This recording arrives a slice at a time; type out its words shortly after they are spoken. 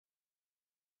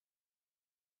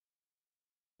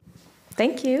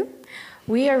Thank you.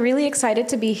 We are really excited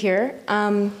to be here.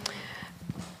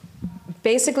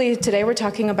 Basically, today we're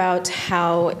talking about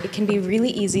how it can be really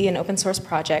easy in open source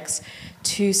projects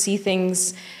to see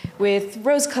things with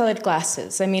rose-colored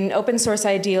glasses. I mean, open source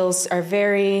ideals are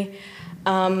very,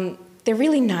 they're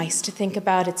really nice to think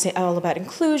about. It's all about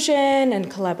inclusion and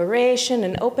collaboration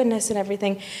and openness and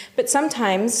everything. But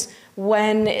sometimes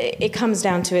when it comes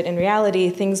down to it in reality,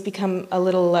 things become a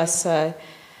little less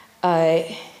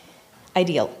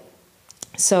ideal.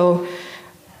 So,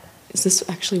 is this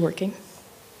actually working?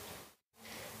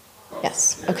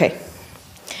 Yes, okay.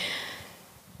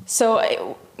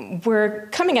 So we're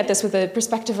coming at this with a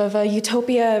perspective of a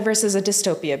utopia versus a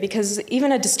dystopia, because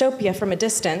even a dystopia from a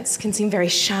distance can seem very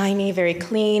shiny, very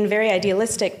clean, very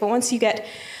idealistic, but once you get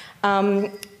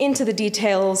into the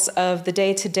details of the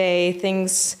day-to-day,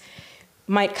 things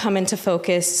might come into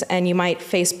focus and you might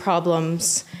face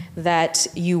problems that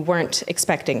you weren't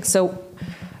expecting. So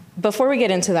before we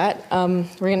get into that,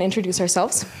 we're going to introduce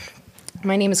ourselves.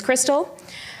 My name is Crystal.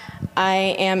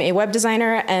 I am a web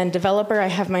designer and developer. I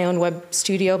have my own web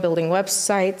studio building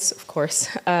websites, of course,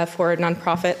 for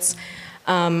nonprofits.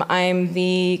 I'm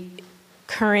the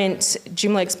current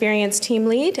Joomla Experience team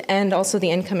lead and also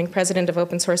the incoming president of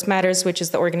Open Source Matters, which is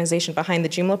the organization behind the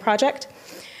Joomla project.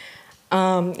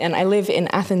 And I live in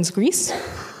Athens, Greece.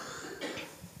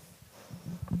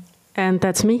 And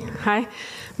that's me. Hi,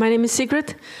 my name is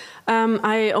Sigrid.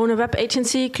 I own a web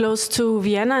agency close to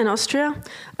Vienna in Austria.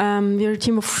 We're a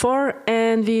team of 4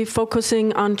 and we're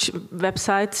focusing on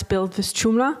websites built with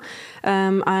Joomla.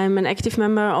 I'm an active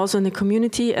member also in the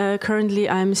community. Currently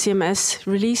I'm CMS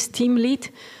release team lead.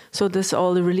 So there's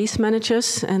all the release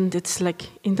managers and it's like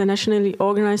internationally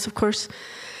organized, of course.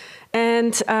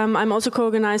 And I'm also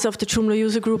co-organizer of the Joomla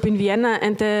user group in Vienna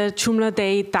and the Joomla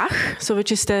Day Dach, so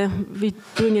which is we're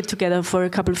doing it together for a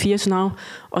couple of years now,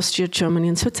 Austria, Germany,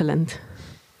 and Switzerland.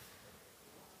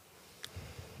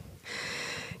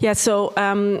 Yeah, so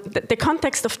the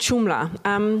context of Joomla.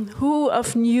 Who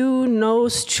of you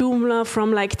knows Joomla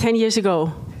from like 10 years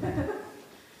ago?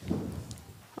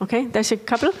 Okay, there's a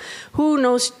couple. Who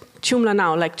knows Joomla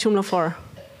now, like Joomla 4?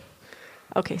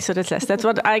 Okay, so that's less. That's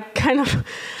what I kind of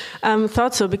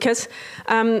thought so, because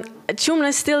Joomla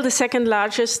is still the second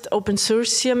largest open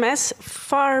source CMS,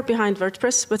 far behind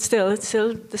WordPress, but still, it's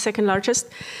still the second largest.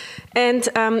 And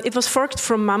it was forked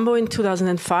from Mambo in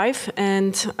 2005,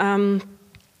 and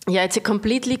yeah, it's a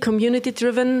completely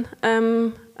community-driven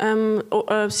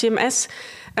CMS.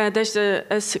 There's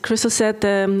as Crystal said,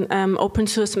 the Open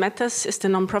Source Matters is the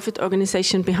non-profit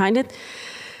organization behind it.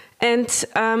 And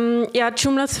yeah,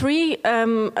 Joomla 3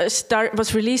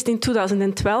 was released in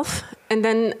 2012, and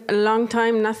then a long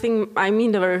time nothing. I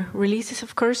mean, there were releases,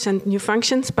 of course, and new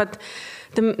functions, but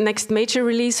the next major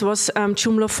release was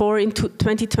Joomla 4 in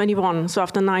 2021, so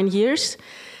after 9 years.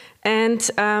 And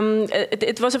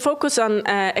it was a focus on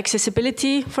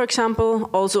accessibility, for example,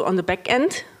 also on the back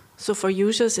end, so for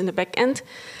users in the back end.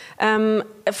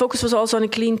 A focus was also on a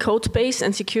clean code base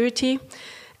and security,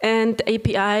 and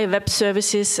API, web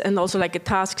services, and also like a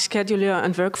task scheduler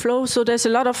and workflow. So there's a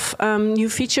lot of new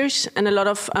features and a lot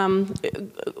of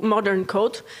modern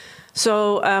code.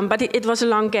 So, but it was a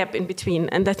long gap in between.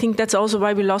 And I think that's also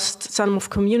why we lost some of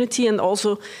community, and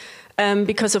also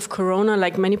because of Corona,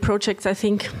 like many projects, I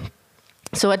think.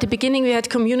 So at the beginning, we had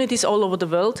communities all over the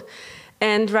world.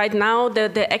 And right now,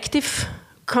 the active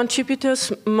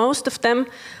contributors, most of them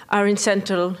are in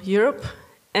Central Europe.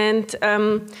 And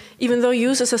even though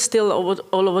users are still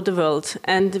all over the world.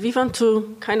 And we want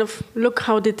to kind of look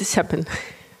how did this happen.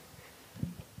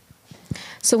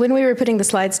 So when we were putting the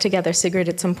slides together, Sigrid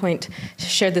at some point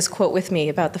shared this quote with me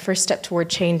about the first step toward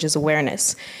change is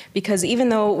awareness. Because even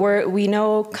though we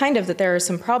know kind of that there are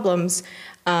some problems,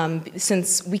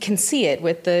 since we can see it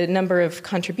with the number of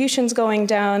contributions going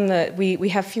down, we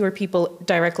have fewer people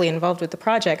directly involved with the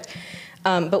project,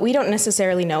 but we don't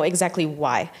necessarily know exactly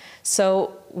why.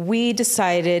 So we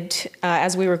decided,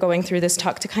 as we were going through this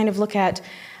talk, to kind of look at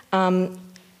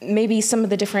maybe some of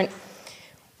the different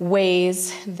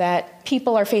ways that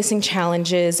people are facing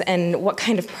challenges and what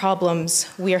kind of problems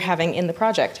we are having in the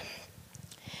project.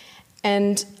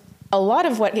 And a lot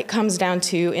of what it comes down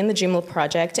to in the Joomla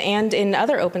project and in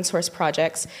other open source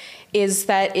projects is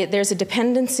that there's a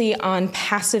dependency on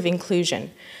passive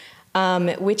inclusion.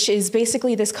 Which is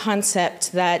basically this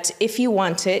concept that if you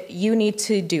want it, you need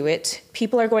to do it.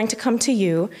 People are going to come to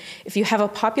you. If you have a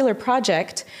popular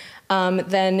project,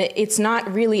 then it's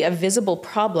not really a visible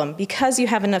problem because you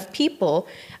have enough people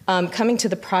coming to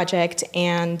the project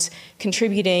and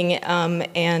contributing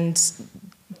and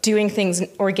doing things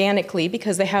organically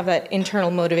because they have that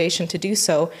internal motivation to do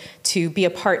so, to be a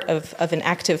part of an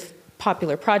active,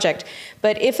 popular project.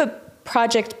 But if a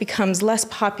project becomes less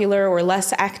popular or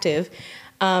less active,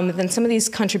 then some of these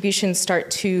contributions start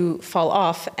to fall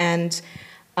off, and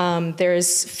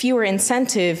there's fewer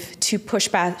incentive to push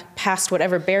back past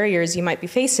whatever barriers you might be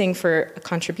facing for a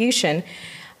contribution,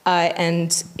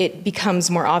 and it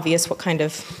becomes more obvious what kind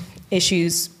of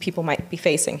issues people might be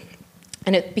facing.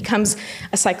 And it becomes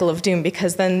a cycle of doom,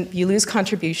 because then you lose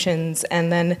contributions,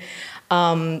 and then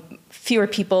fewer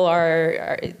people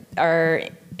are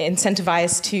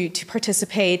incentivized to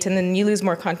participate, and then you lose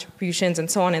more contributions, and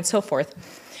so on and so forth.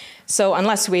 So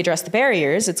unless we address the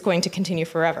barriers, it's going to continue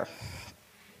forever.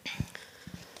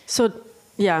 So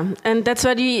yeah, and that's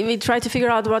why we try to figure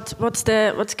out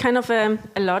what's kind of a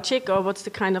logic, or what's the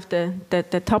kind of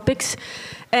the topics.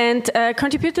 And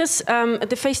contributors,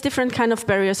 they face different kind of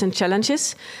barriers and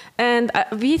challenges. And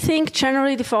we think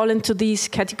generally they fall into these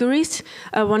categories.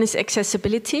 One is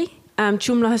accessibility.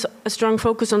 Joomla has a strong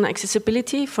focus on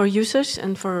accessibility for users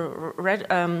and for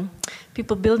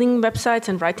people building websites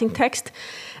and writing text.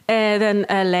 Then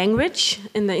language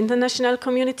in the international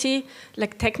community,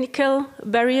 like technical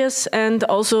barriers, and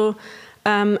also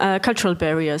cultural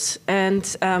barriers.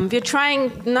 And we're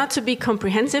trying not to be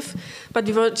comprehensive, but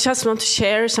we just want to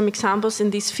share some examples in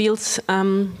these fields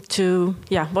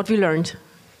what we learned.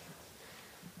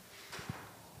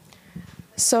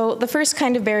 So the first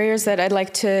kind of barriers that I'd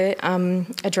like to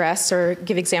address or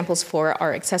give examples for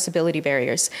are accessibility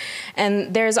barriers.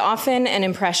 And there's often an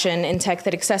impression in tech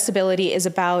that accessibility is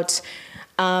about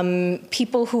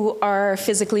people who are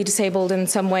physically disabled in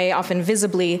some way, often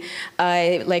visibly,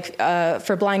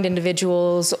 for blind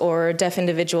individuals or deaf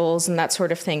individuals and that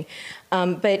sort of thing.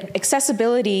 But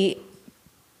accessibility,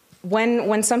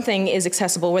 when something is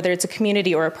accessible, whether it's a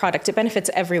community or a product, it benefits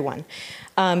everyone.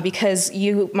 Because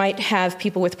you might have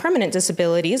people with permanent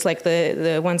disabilities, like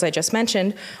the ones I just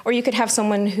mentioned, or you could have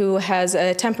someone who has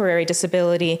a temporary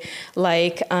disability,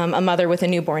 like a mother with a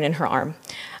newborn in her arm.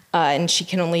 And she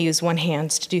can only use one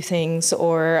hand to do things,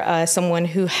 or someone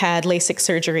who had LASIK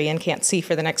surgery and can't see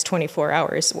for the next 24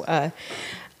 hours.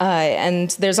 And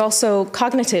there's also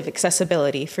cognitive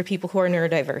accessibility for people who are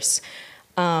neurodiverse.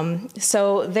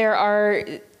 So there are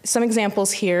some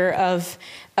examples here of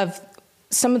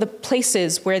some of the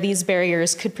places where these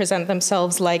barriers could present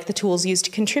themselves, like the tools used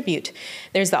to contribute.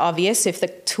 There's the obvious: if the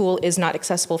tool is not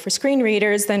accessible for screen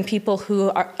readers, then people who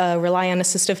rely on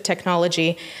assistive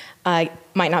technology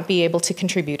might not be able to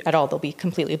contribute at all. They'll be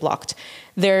completely blocked.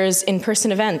 There's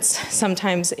in-person events.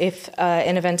 Sometimes if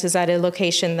an event is at a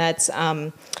location that's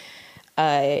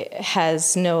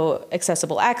has no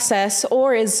accessible access,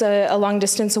 or is a long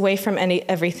distance away from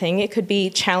everything, it could be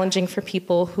challenging for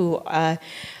people who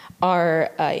are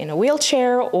in a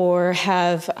wheelchair or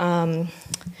have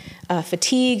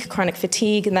fatigue, chronic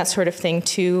fatigue, and that sort of thing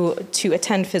to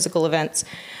attend physical events.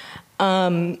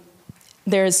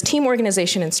 There's team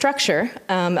organization and structure.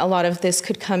 A lot of this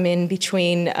could come in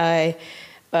between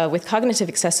with cognitive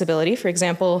accessibility. For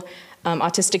example,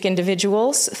 autistic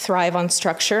individuals thrive on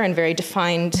structure and very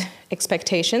defined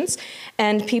expectations,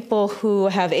 and people who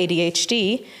have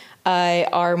ADHD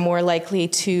are more likely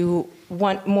to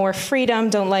want more freedom,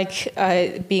 don't like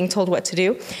being told what to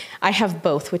do. I have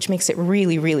both, which makes it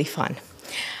really, really fun.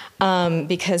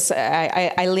 Because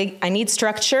I need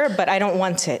structure, but I don't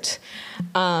want it.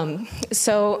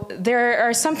 So there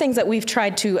are some things that we've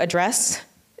tried to address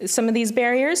some of these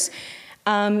barriers,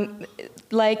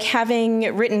 like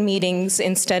having written meetings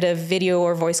instead of video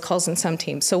or voice calls in some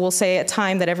teams. So we'll say a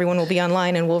time that everyone will be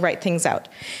online and we'll write things out.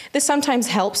 This sometimes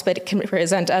helps, but it can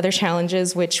present other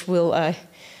challenges, which we'll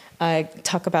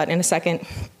talk about in a second.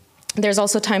 There's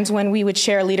also times when we would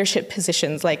share leadership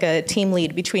positions, like a team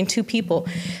lead, between two people,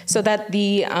 so that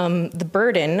the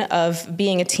burden of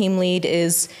being a team lead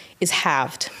is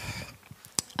halved.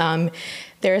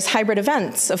 There's hybrid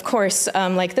events, of course,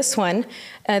 like this one.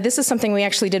 This is something we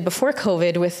actually did before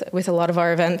COVID with a lot of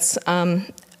our events,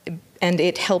 and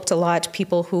it helped a lot.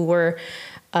 People who were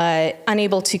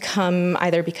unable to come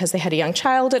either because they had a young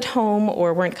child at home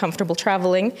or weren't comfortable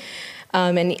traveling.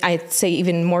 And I'd say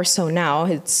even more so now,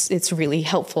 it's really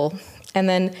helpful. And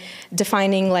then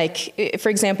defining, like, for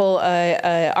example,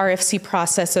 a RFC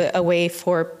process, a way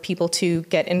for people to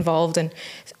get involved and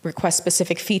request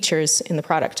specific features in the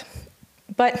product.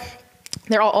 But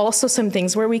there are also some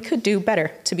things where we could do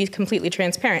better, to be completely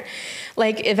transparent,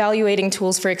 like evaluating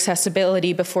tools for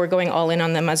accessibility before going all in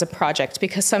on them as a project,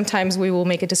 because sometimes we will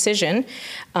make a decision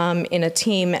in a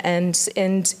team,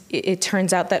 and it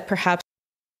turns out that perhaps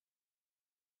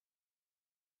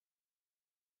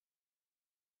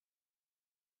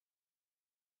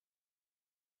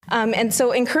And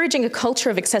so encouraging a culture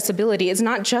of accessibility is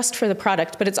not just for the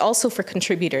product, but it's also for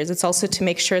contributors. It's also to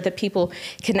make sure that people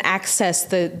can access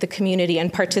the community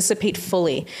and participate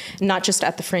fully, not just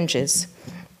at the fringes.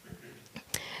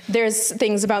 There's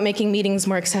things about making meetings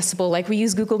more accessible, like we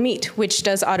use Google Meet, which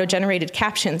does auto-generated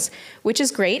captions, which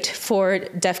is great for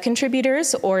deaf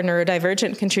contributors or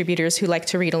neurodivergent contributors who like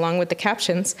to read along with the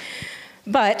captions,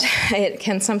 but it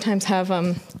can sometimes have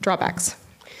drawbacks.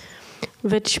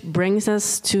 Which brings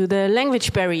us to the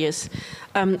language barriers.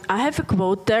 I have a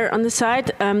quote there on the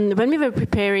side. When we were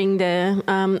preparing the,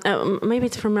 maybe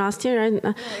it's from last year,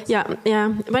 right? Yeah.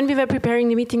 When we were preparing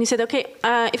the meeting, we said, okay,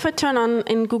 if I turn on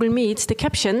in Google Meets the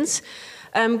captions,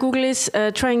 Google is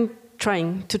trying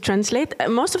to translate.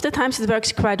 Most of the times it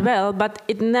works quite well, but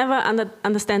it never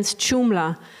understands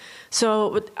Joomla.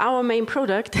 So our main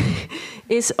product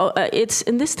is, it's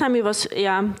in this time it was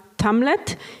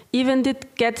Tamlet, even did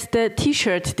get the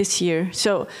T-shirt this year.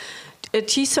 So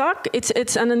GSOC,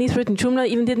 it's underneath written Joomla,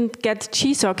 even didn't get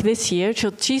GSOC this year.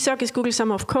 So GSOC is Google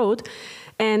Summer of Code,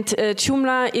 and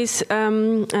Joomla is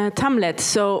Tamlet.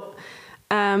 So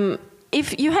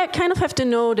if you kind of have to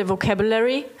know the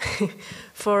vocabulary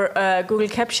for Google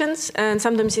Captions, and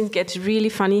sometimes it gets really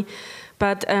funny.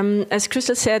 But as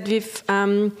Crystal said,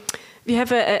 we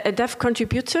have a deaf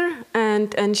contributor,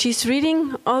 and she's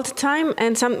reading all the time.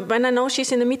 And when I know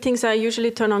she's in the meetings, I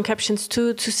usually turn on captions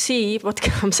to see what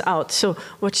comes out, so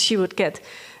what she would get,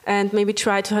 and maybe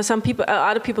try to. Some people,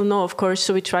 other people know, of course,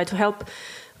 so we try to help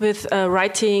with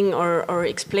writing or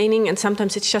explaining. And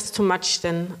sometimes it's just too much.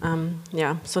 Then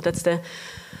so that's the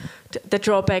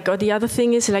drawback. Or the other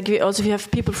thing is, like, we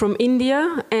have people from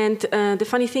India, and the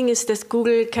funny thing is that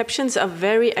Google Captions are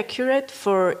very accurate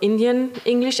for Indian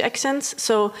English accents.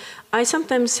 So I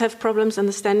sometimes have problems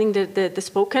understanding the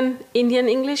spoken Indian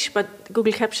English, but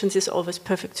Google Captions is always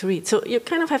perfect to read. So you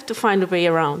kind of have to find a way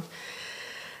around.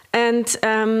 And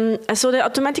so the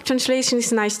automatic translation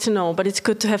is nice to know, but it's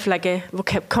good to have like a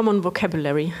common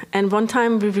vocabulary. And one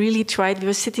time we really tried, we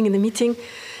were sitting in the meeting,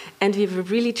 and we were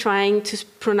really trying to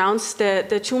pronounce the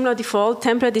Joomla default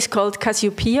template is called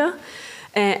Cassiopeia,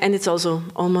 and it's also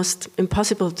almost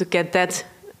impossible to get that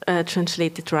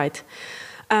translated right.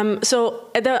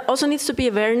 So there also needs to be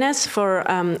awareness for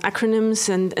acronyms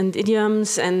and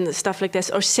idioms and stuff like this,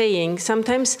 or saying.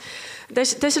 Sometimes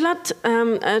there's a lot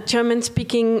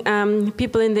German-speaking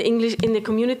people in the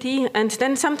community, and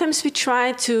then sometimes we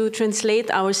try to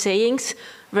translate our sayings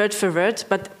word for word,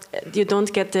 but you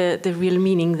don't get the real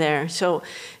meaning there. So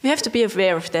you have to be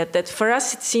aware of that. That for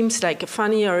us it seems like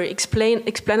funny or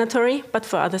explanatory, but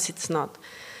for others it's not.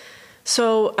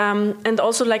 So and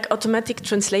also like automatic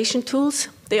translation tools,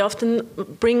 they often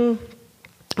bring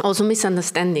also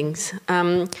misunderstandings.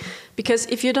 Because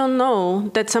if you don't know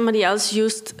that somebody else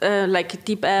used like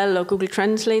DeepL or Google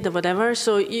Translate or whatever,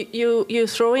 so you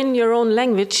throw in your own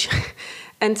language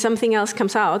and something else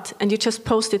comes out, and you just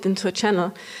post it into a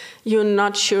channel, you're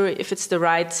not sure if it's the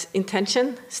right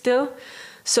intention still.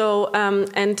 So,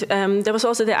 there was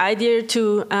also the idea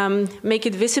to make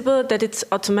it visible that it's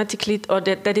automatically, or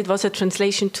that it was a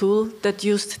translation tool that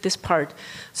used this part.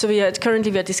 So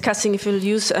currently we are discussing if we'll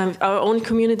use our own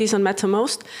communities on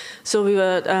Mattermost. So we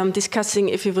were discussing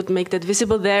if we would make that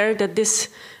visible there, that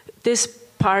this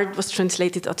part was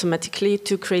translated automatically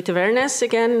to create awareness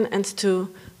again and to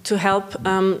help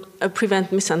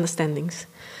prevent misunderstandings.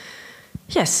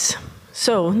 Yes,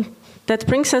 so that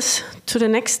brings us to the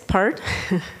next part.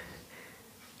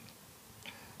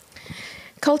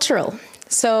 Cultural.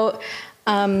 So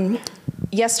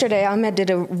yesterday Ahmed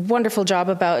did a wonderful job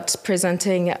about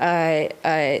presenting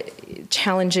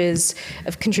challenges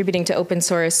of contributing to open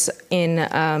source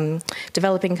in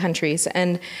developing countries.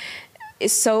 And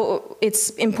so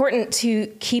it's important to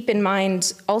keep in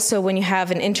mind also when you have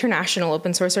an international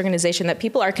open source organization that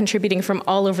people are contributing from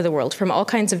all over the world, from all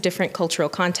kinds of different cultural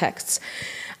contexts.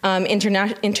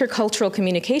 Intercultural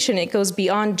communication, it goes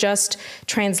beyond just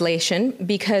translation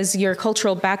because your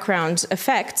cultural background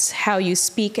affects how you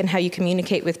speak and how you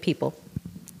communicate with people.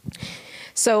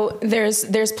 So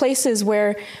there's places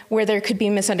where there could be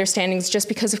misunderstandings just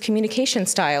because of communication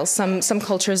styles. Some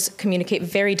cultures communicate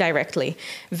very directly,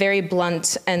 very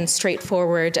blunt and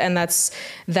straightforward, and that's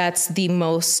the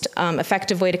most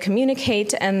effective way to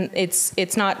communicate. And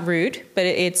it's not rude, but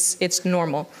it's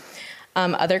normal.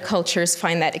 Other cultures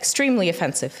find that extremely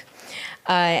offensive,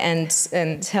 and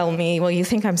tell me, well, you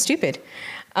think I'm stupid.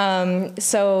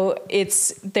 So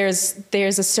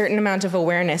there's a certain amount of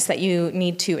awareness that you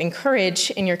need to encourage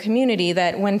in your community,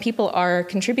 that when people are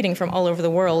contributing from all over the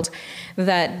world,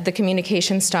 that the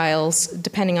communication styles,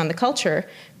 depending on the culture,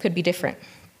 could be different.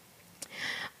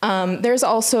 There's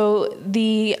also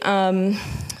the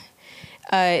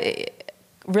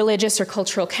religious or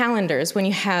cultural calendars when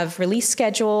you have release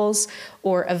schedules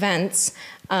or events,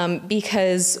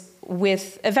 because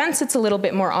with events it's a little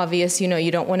bit more obvious. You know,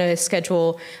 you don't want to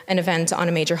schedule an event on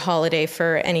a major holiday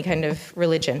for any kind of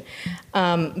religion.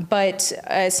 But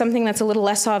something that's a little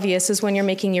less obvious is when you're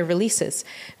making your releases,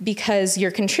 because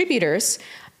your contributors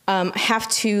have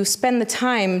to spend the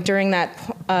time during that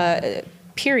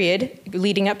period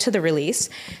leading up to the release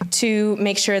to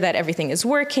make sure that everything is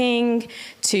working,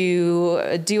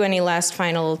 to do any last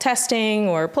final testing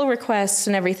or pull requests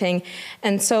and everything.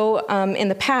 And so in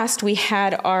the past, we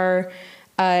had our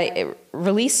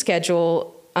release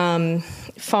schedule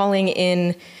falling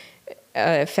in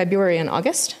February and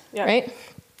August, right?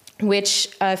 Which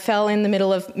fell in the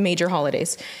middle of major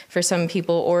holidays for some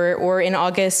people, or in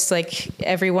August, like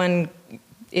everyone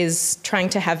is trying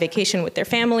to have vacation with their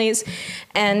families,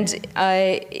 and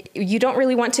you don't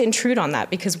really want to intrude on that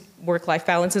because work-life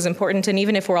balance is important, and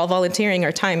even if we're all volunteering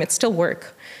our time, it's still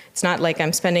work. It's not like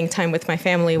I'm spending time with my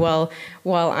family while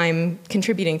I'm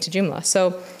contributing to Joomla.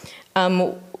 So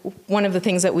one of the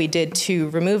things that we did to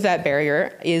remove that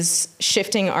barrier is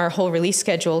shifting our whole release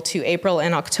schedule to April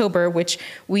and October, which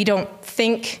we don't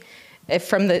think,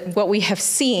 from what we have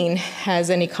seen, has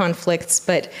any conflicts,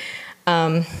 but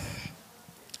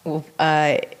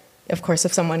of course,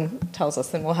 if someone tells us,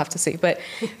 then we'll have to see.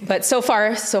 But so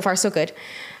far, so good.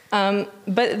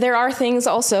 But there are things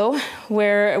also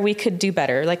where we could do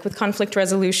better. Like with conflict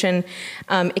resolution,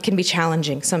 it can be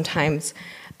challenging sometimes.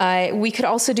 We could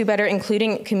also do better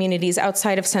including communities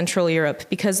outside of Central Europe,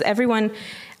 because everyone,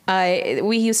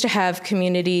 we used to have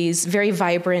communities, very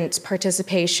vibrant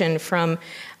participation from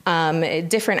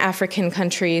different African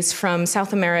countries, from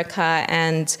South America,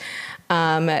 and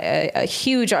a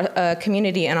huge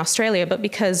community in Australia. But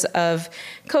because of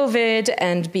COVID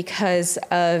and because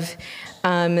of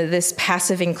this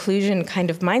passive inclusion kind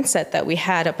of mindset that we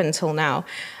had up until now,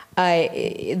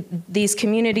 these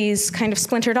communities kind of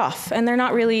splintered off, and they're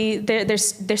not really,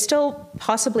 they're still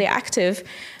possibly active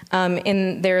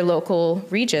in their local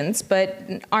regions, but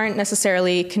aren't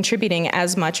necessarily contributing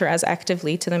as much or as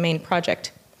actively to the main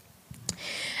project.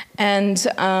 And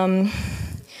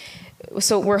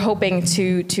so we're hoping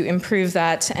to improve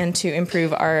that and to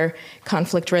improve our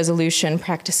conflict resolution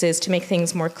practices to make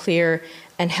things more clear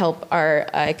and help our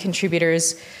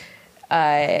contributors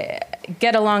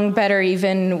get along better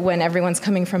even when everyone's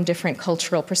coming from different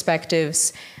cultural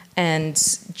perspectives, and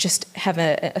just have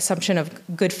an assumption of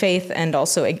good faith and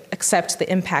also accept the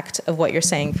impact of what you're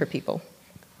saying for people.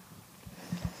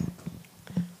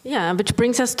 Yeah, which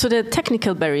brings us to the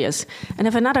technical barriers. And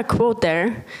I have another quote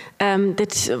there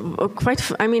that's quite,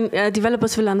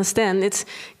 developers will understand. It's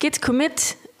git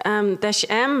commit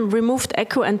 -m removed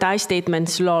echo and die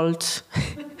statements lols.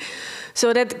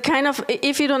 So that kind of,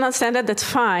 if you don't understand that, that's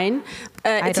fine.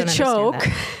 It's a joke.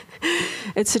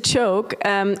 It's a joke.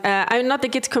 I'm not a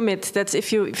git commit. That's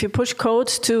if you push code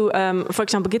to, for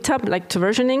example, GitHub, like to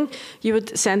versioning, you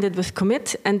would send it with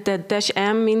commit, and the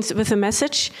 -m means with a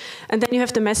message, and then you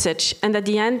have the message, and at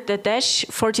the end, the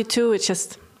 -42, it's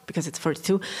just because it's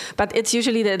 42, but it's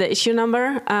usually the issue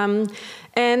number.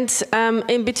 And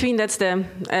in between, that's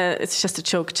it's just a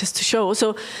joke, just to show.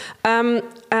 So,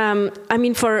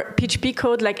 for PHP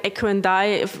code like echo and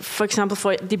die, for example,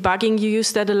 for debugging, you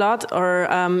use that a lot, or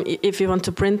if you want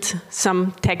to print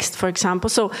some text, for example.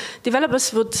 So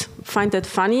developers would find that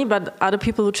funny, but other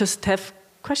people would just have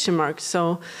question marks.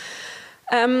 So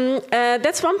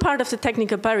that's one part of the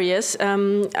technical barriers.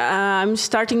 I'm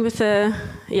starting with the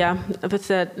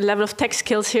level of tech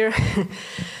skills here.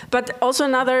 But also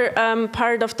another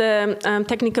part of the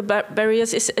technical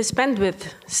barriers is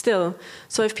bandwidth still.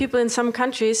 So if people in some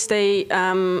countries, they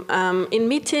in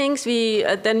meetings,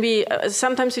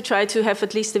 sometimes we try to have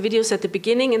at least the videos at the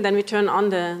beginning, and then we turn on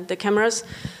the cameras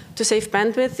to save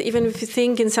bandwidth. Even if you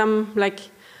think in some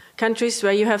countries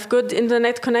where you have good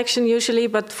internet connection usually,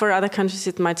 but for other countries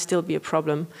it might still be a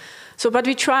problem. So, but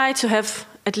we try to have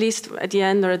at least at the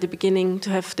end or at the beginning to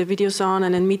have the videos on,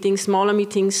 and in meetings, smaller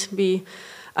meetings,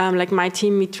 like my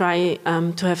team, we try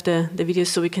to have the videos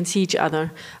so we can see each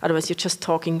other. Otherwise, you're just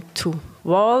talking to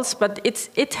walls. But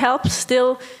it helps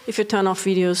still if you turn off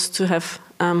videos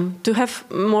to have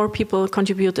more people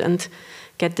contribute and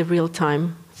get the real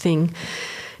time thing.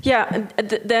 Yeah,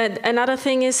 another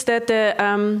thing is that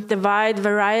the wide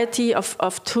variety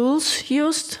of tools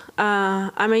used.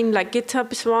 Like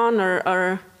GitHub is one,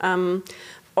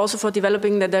 also for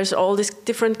developing that there's all these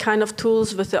different kind of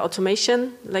tools with the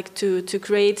automation, like to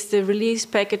create the release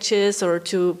packages or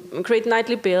to create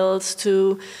nightly builds,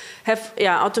 to have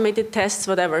automated tests,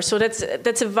 whatever. So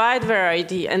that's a wide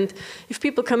variety. And if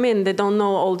people come in, they don't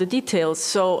know all the details.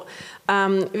 So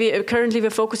we're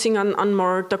focusing on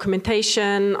more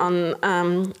documentation, on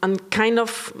kind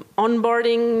of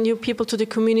onboarding new people to the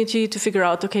community to figure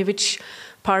out, okay, which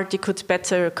party could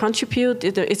better contribute.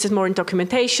 Is it more in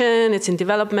documentation, it's in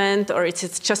development, or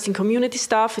it's just in community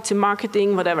stuff, it's in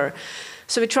marketing, whatever.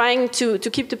 So we're trying to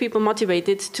keep the people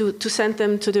motivated, to send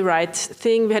them to the right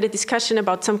thing. We had a discussion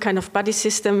about some kind of buddy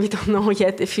system. We don't know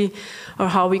yet or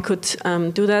how we could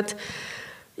do that.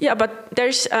 Yeah, but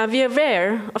we are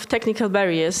aware of technical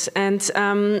barriers, and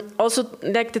also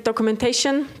like the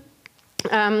documentation.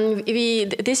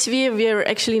 This year we are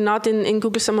actually not in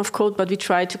Google Sum of Code, but we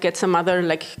try to get some other,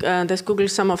 like there's Google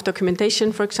Sum of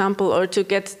Documentation, for example, or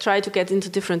try to get into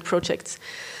different projects,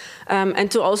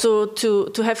 and to also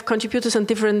to have contributors on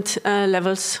different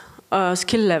levels,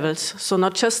 skill levels. So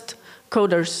not just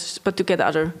coders, but to get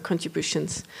other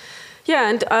contributions. Yeah,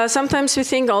 and sometimes we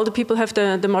think all the people have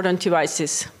the modern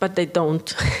devices, but they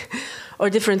don't. Or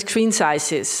different screen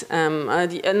sizes.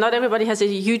 Not everybody has a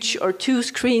huge or two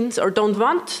screens, or don't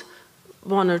want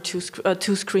one or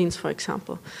two screens, for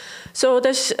example. So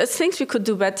there's things we could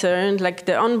do better, and like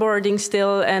the onboarding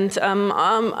still. And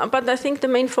but I think the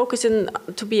main focus is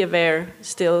to be aware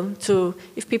still.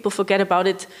 If people forget about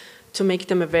it, to make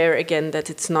them aware again that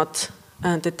it's not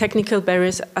the technical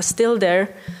barriers are still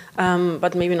there,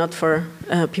 but maybe not for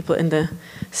people in the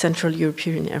Central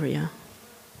European area.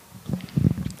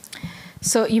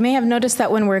 So you may have noticed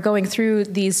that when we're going through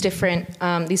these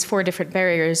four different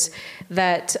barriers,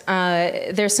 that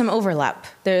there's some overlap.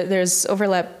 There's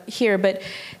overlap here, but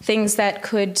things that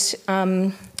could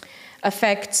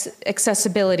affect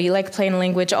accessibility, like plain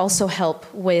language, also help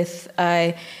with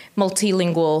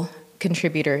multilingual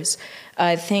contributors.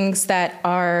 Things that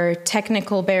are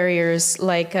technical barriers,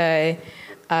 like the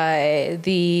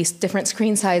different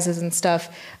screen sizes and stuff,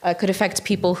 could affect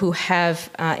people who have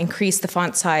increased the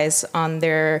font size on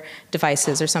their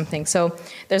devices or something. So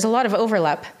there's a lot of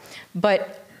overlap,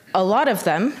 but a lot of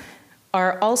them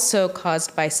are also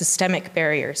caused by systemic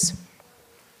barriers.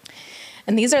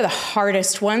 And these are the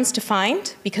hardest ones to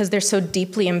find because they're so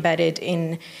deeply embedded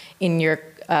in your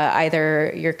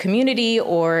either your community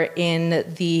or in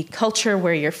the culture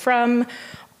where you're from,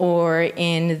 or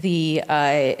in the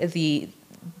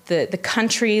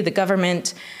country, the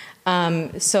government.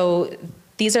 So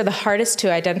these are the hardest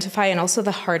to identify and also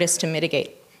the hardest to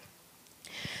mitigate.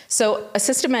 So a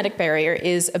systematic barrier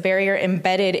is a barrier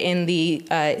embedded in the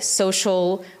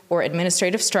social or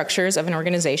administrative structures of an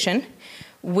organization,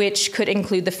 which could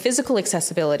include the physical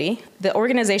accessibility, the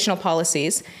organizational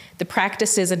policies, the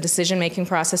practices and decision-making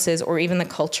processes, or even the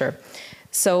culture.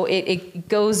 So it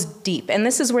goes deep. And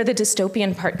this is where the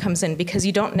dystopian part comes in, because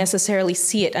you don't necessarily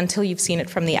see it until you've seen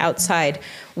it from the outside,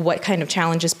 what kind of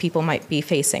challenges people might be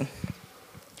facing.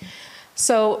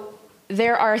 So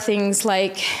there are things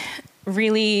like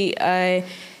really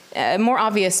more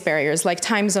obvious barriers, like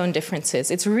time zone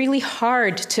differences. It's really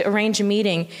hard to arrange a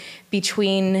meeting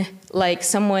between like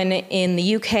someone in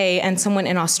the UK and someone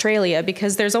in Australia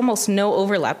because there's almost no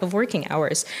overlap of working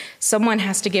hours. Someone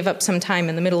has to give up some time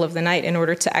in the middle of the night in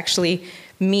order to actually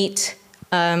meet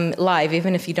live,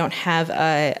 even if you don't have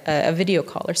a video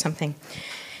call or something.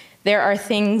 There are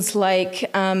things like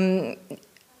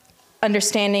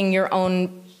understanding your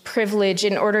own privilege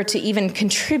in order to even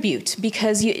contribute,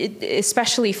 because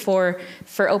especially for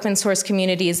open source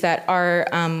communities that are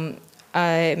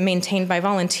maintained by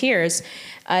volunteers,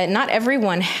 not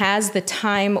everyone has the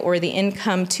time or the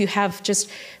income to have just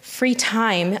free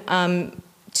time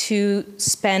to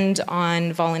spend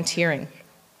on volunteering,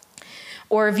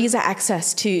 or visa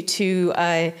access to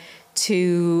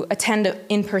attend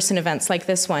in-person events like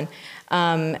this one.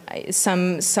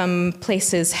 Some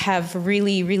places have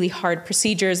really, really hard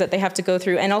procedures that they have to go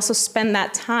through, and also spend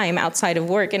that time outside of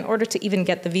work in order to even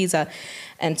get the visa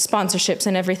and sponsorships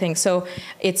and everything. So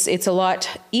it's a lot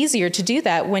easier to do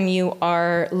that when you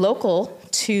are local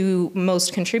to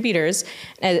most contributors.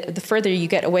 The further you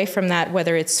get away from that,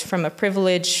 whether it's from a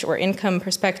privilege or income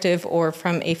perspective or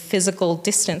from a physical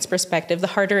distance perspective, the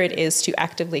harder it is to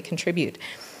actively contribute.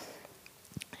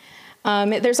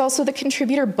 There's also the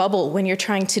contributor bubble when you're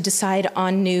trying to decide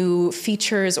on new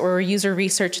features or user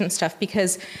research and stuff,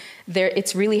 because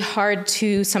it's really hard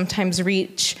to sometimes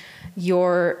reach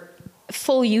your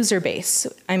full user base.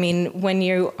 I mean, when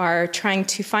you are trying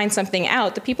to find something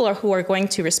out, the people who are going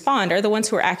to respond are the ones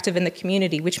who are active in the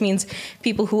community, which means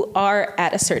people who are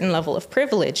at a certain level of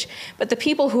privilege. But the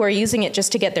people who are using it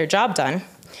just to get their job done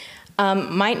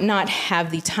might not have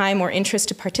the time or interest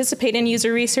to participate in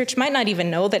user research, might not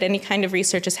even know that any kind of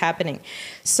research is happening.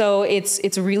 So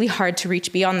it's really hard to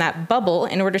reach beyond that bubble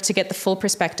in order to get the full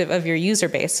perspective of your user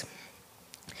base.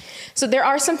 So there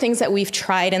are some things that we've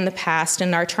tried in the past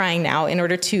and are trying now in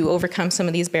order to overcome some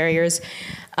of these barriers.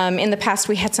 In the past,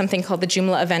 we had something called the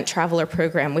Joomla Event Traveler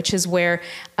Program, which is where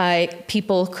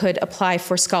people could apply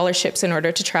for scholarships in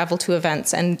order to travel to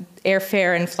events, and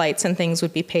airfare and flights and things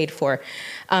would be paid for.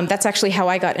 That's actually how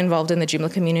I got involved in the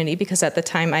Joomla community, because at the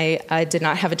time I did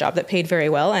not have a job that paid very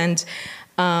well, and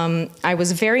I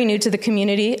was very new to the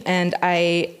community, and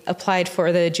I applied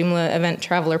for the Joomla Event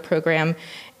Traveler Program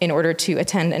in order to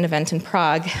attend an event in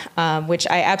Prague, which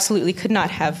I absolutely could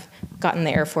not have gotten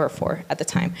the airfare for at the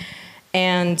time.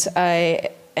 And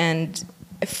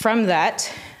from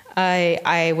that,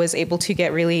 I was able to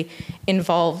get really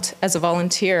involved as a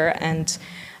volunteer and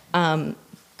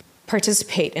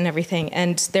participate in everything.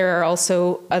 And there are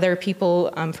also other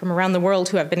people from around the world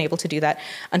who have been able to do that.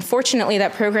 Unfortunately,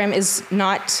 that program is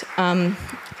not,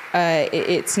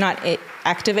 it's not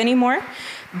active anymore,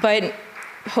 but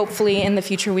hopefully in the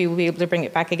future we will be able to bring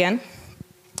it back again.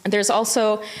 There's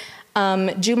also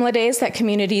Joomla days that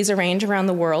communities arrange around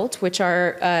the world, which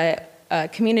are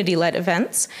community-led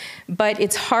events, but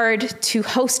it's hard to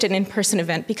host an in-person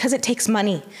event because it takes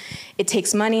money. It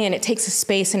takes money and it takes a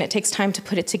space and it takes time to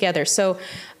put it together. So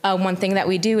one thing that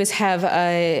we do is have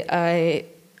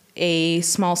a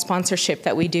small sponsorship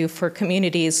that we do for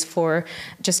communities for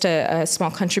just a small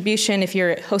contribution. If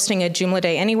you're hosting a Joomla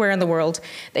Day anywhere in the world,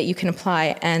 that you can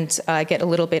apply and get a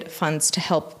little bit of funds to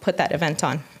help put that event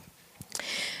on.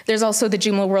 There's also the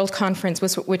Joomla World Conference,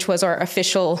 which was our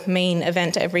official main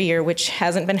event every year, which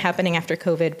hasn't been happening after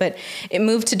COVID, but it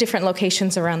moved to different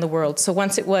locations around the world. So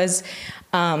once it was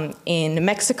in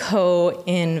Mexico,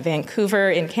 in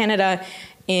Vancouver, in Canada,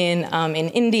 in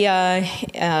India,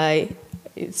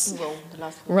 it's Rome, the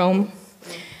last one. Rome.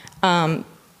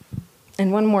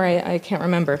 And one more I can't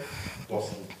remember.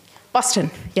 Boston,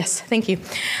 yes, thank you.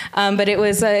 But it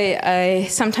was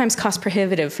sometimes cost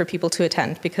prohibitive for people to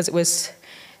attend because it was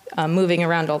moving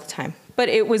around all the time. But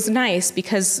it was nice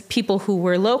because people who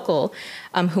were local,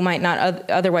 who might not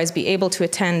otherwise be able to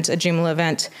attend a Joomla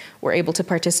event, were able to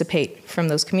participate from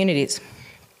those communities.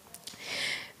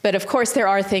 But of course, there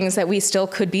are things that we still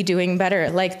could be doing better,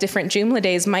 like different Joomla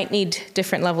days might need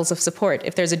different levels of support.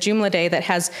 If there's a Joomla day that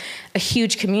has a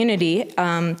huge community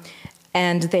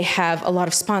and they have a lot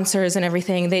of sponsors and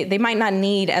everything, they might not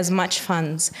need as much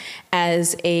funds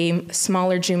as a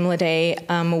smaller Joomla day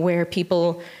where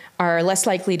people are less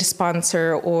likely to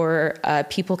sponsor or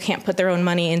people can't put their own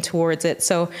money in towards it.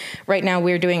 So right now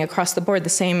we're doing across the board the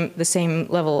same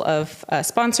level of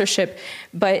sponsorship,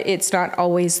 but it's not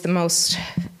always the most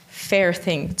fair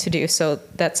thing to do. So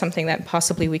that's something that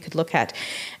possibly we could look at.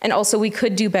 And also we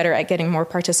could do better at getting more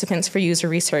participants for user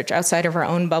research outside of our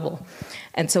own bubble.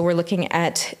 And so we're looking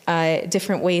at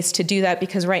different ways to do that,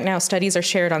 because right now studies are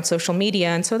shared on social media,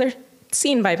 and so they're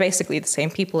seen by basically the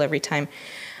same people every time.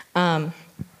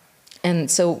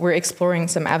 And so we're exploring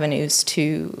some avenues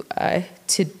to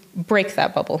break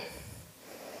that bubble.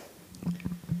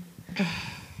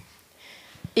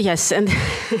 Yes, and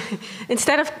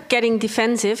instead of getting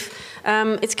defensive,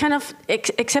 it's kind of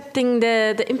accepting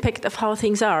the impact of how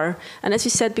things are. And as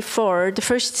we said before, the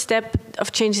first step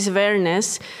of change is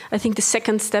awareness. I think the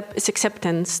second step is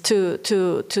acceptance,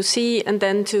 to see, and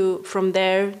then from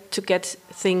there to get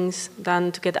things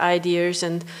done, to get ideas.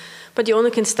 But you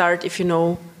only can start if you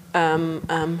know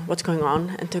what's going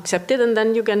on and to accept it, and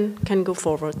then you can go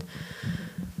forward.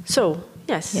 So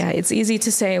yes. Yeah, it's easy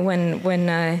to say when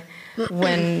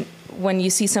you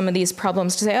see some of these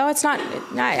problems to say, oh, it's not,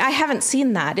 I haven't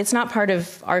seen that. It's not part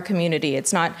of our community.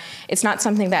 It's not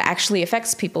something that actually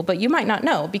affects people, but you might not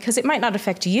know because it might not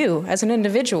affect you as an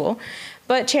individual.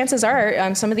 But chances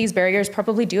are some of these barriers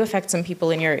probably do affect some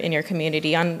people in your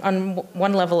community on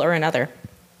one level or another.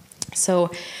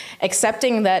 So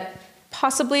accepting that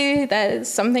possibly that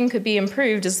something could be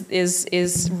improved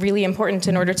is really important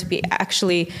in order to be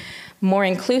actually more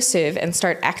inclusive and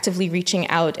start actively reaching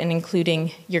out and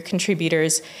including your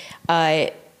contributors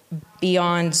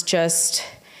beyond just,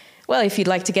 well, if you'd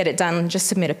like to get it done, just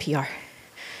submit a PR.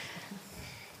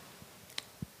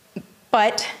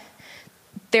 But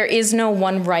there is no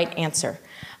one right answer.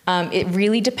 It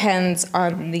really depends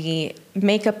on the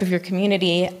makeup of your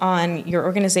community, on your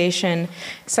organization,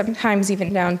 sometimes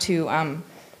even down to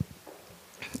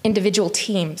individual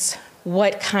teams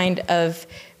what kind of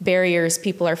barriers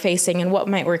people are facing and what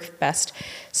might work best.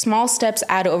 Small steps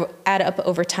add up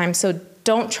over time, so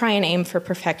don't try and aim for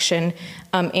perfection,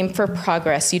 aim for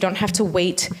progress. You don't have to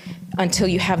wait until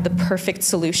you have the perfect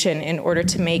solution in order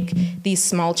to make these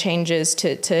small changes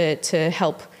to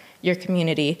help your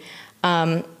community.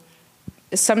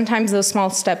 Sometimes those small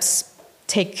steps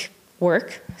take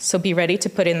work, so be ready to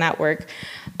put in that work,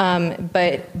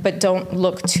 but don't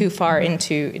look too far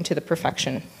into the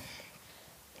perfection.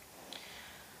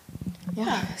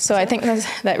 Yeah, so I think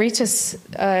that reaches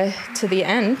to the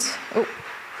end. Oh.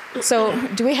 So,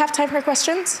 do we have time for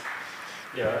questions?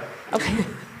 Yeah. Okay.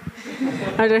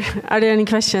 Are there any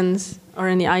questions or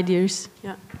any ideas?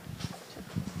 Yeah.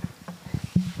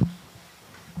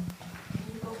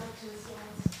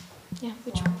 Yeah.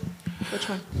 Which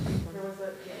one?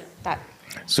 That.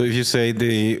 So if you say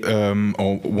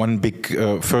or one big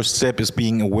first step is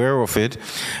being aware of it,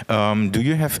 do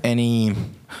you have any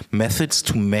methods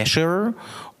to measure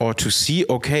or to see,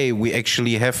 okay, we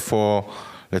actually have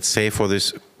let's say for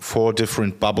this 4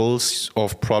 different bubbles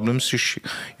of problems,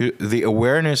 the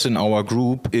awareness in our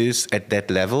group is at that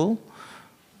level?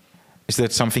 Is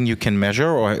that something you can measure,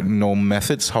 or know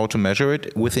methods how to measure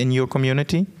it within your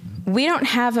community? We don't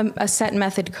have a set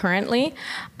method currently.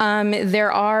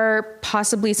 There are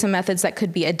possibly some methods that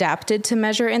could be adapted to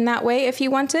measure in that way if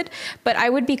you wanted, but I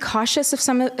would be cautious of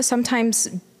sometimes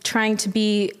trying to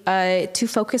be too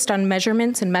focused on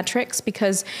measurements and metrics,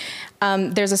 because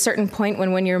there's a certain point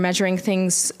when you're measuring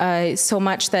things so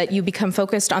much that you become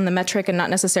focused on the metric and not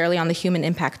necessarily on the human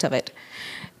impact of it.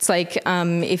 It's like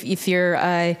if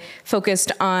you're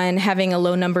focused on having a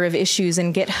low number of issues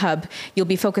in GitHub, you'll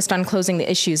be focused on closing the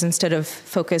issues instead of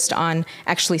focused on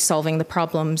actually solving the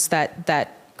problems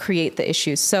that create the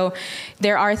issues. So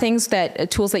there are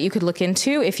tools that you could look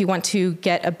into if you want to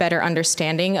get a better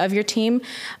understanding of your team.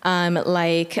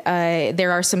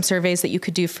 There are some surveys that you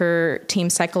could do for team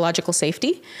psychological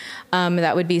safety.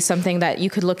 That would be something that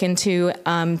you could look into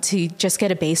to just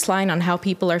get a baseline on how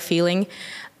people are feeling.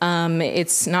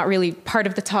 It's not really part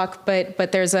of the talk,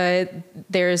 but there's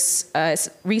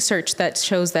research that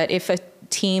shows that if a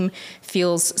team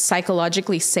feels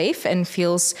psychologically safe and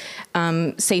feels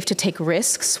safe to take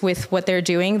risks with what they're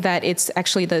doing, that it's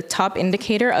actually the top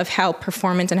indicator of how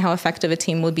performant and how effective a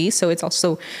team will be. So it's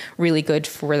also really good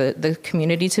for the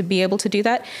community to be able to do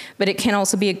that. But it can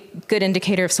also be a good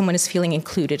indicator if someone is feeling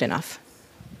included enough.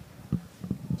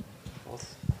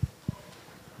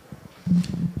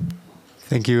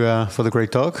 Thank you for the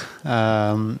great talk.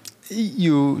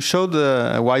 You showed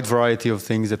a wide variety of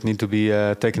things that need to be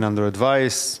taken under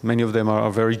advice. Many of them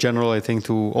are very general, I think,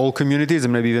 to all communities,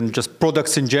 and maybe even just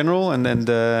products in general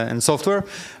and software.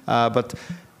 But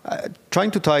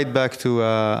trying to tie it back to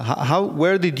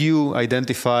where did you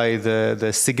identify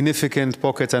the significant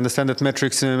pockets? I understand that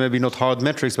metrics, maybe not hard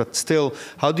metrics, but still,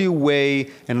 how do you weigh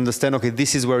and understand, okay,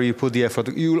 this is where you put the effort?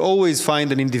 You'll always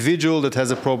find an individual that has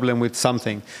a problem with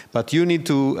something, but you need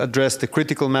to address the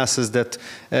critical masses that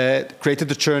created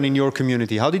the churn in your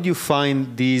community. How did you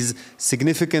find these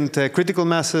significant critical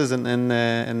masses and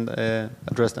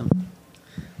address them?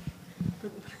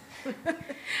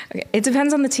 Okay. It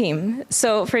depends on the team.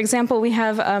 So, for example, we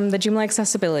have the Joomla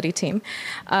accessibility team,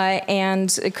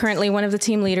 and currently one of the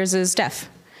team leaders is deaf.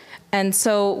 And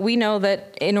so we know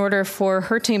that in order for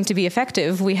her team to be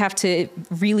effective, we have to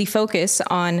really focus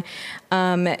on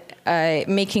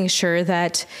making sure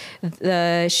that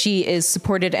she is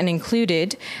supported and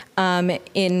included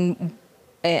and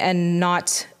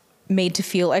not made to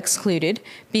feel excluded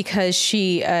because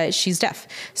she's deaf.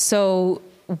 So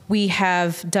we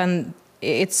have done.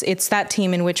 It's that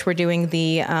team in which we're doing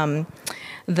the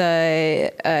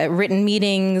written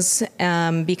meetings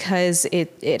because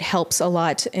it helps a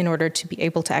lot in order to be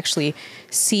able to actually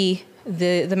see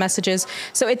the messages.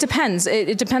 So it depends.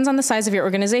 It depends on the size of your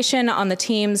organization, on the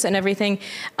teams and everything.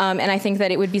 And I think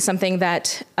that it would be something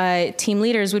that team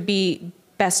leaders would be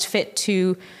best fit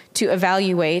to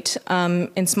evaluate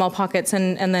in small pockets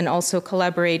and then also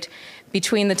collaborate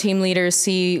between the team leaders,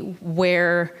 see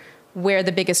where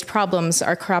the biggest problems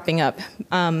are cropping up.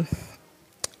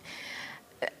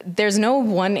 There's no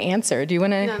one answer. Do you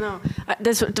want to? No.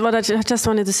 That's what I just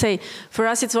wanted to say. For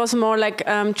us, it's also more like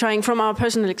trying from our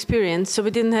personal experience. So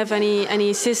we didn't have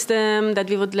any system that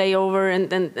we would lay over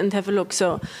and have a look.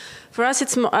 So for us,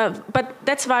 it's more, but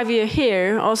that's why we are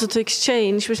here, also to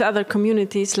exchange with other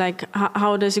communities, like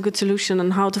how there's a good solution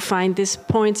and how to find these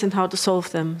points and how to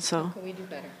solve them. So. How can we do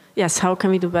better? Yes, how can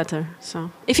we do better?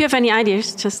 So, if you have any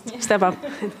ideas, just step up.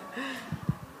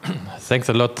 Thanks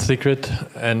a lot, Sigrid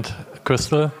and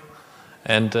Crystal.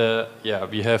 And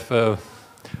we have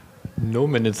no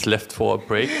minutes left for a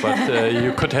break, but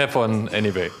you could have one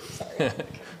anyway.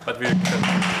 But we can